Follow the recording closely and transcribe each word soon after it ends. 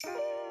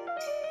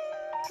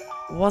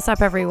What's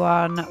up,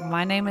 everyone?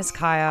 My name is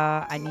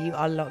Kaya, and you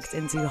are locked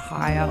into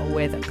Higher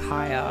with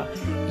Kaya,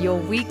 your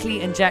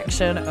weekly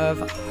injection of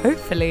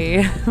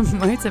hopefully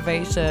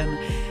motivation,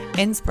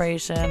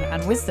 inspiration,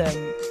 and wisdom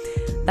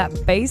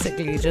that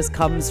basically just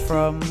comes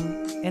from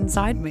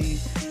inside me.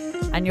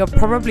 And you're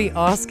probably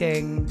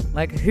asking,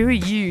 like, who are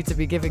you to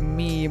be giving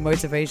me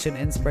motivation,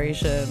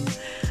 inspiration,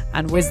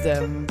 and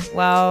wisdom?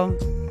 Well,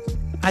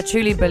 I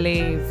truly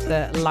believe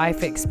that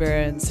life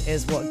experience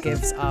is what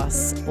gives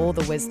us all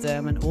the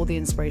wisdom and all the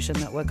inspiration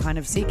that we're kind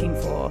of seeking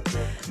for.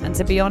 And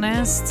to be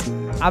honest,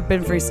 I've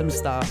been through some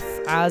stuff,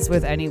 as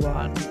with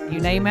anyone. You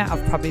name it,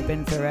 I've probably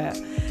been through it.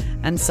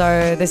 And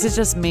so this is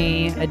just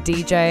me, a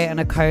DJ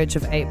and a coach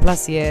of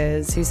 8+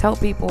 years who's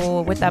helped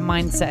people with their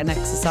mindset and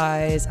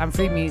exercise and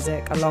through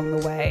music along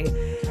the way.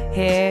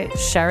 Here,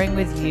 sharing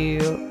with you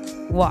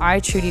what I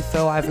truly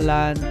feel I've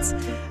learned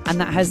and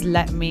that has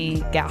let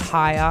me get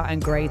higher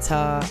and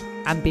greater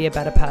and be a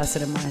better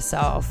person in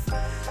myself.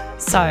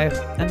 So,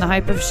 in the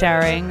hope of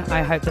sharing,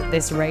 I hope that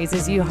this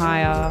raises you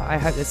higher. I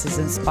hope this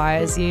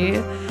inspires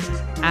you.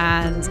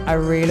 And I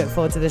really look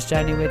forward to this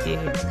journey with you.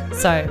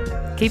 So,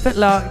 keep it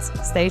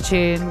locked, stay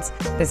tuned.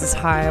 This is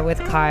Higher with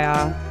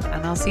Kaya,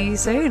 and I'll see you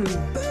soon.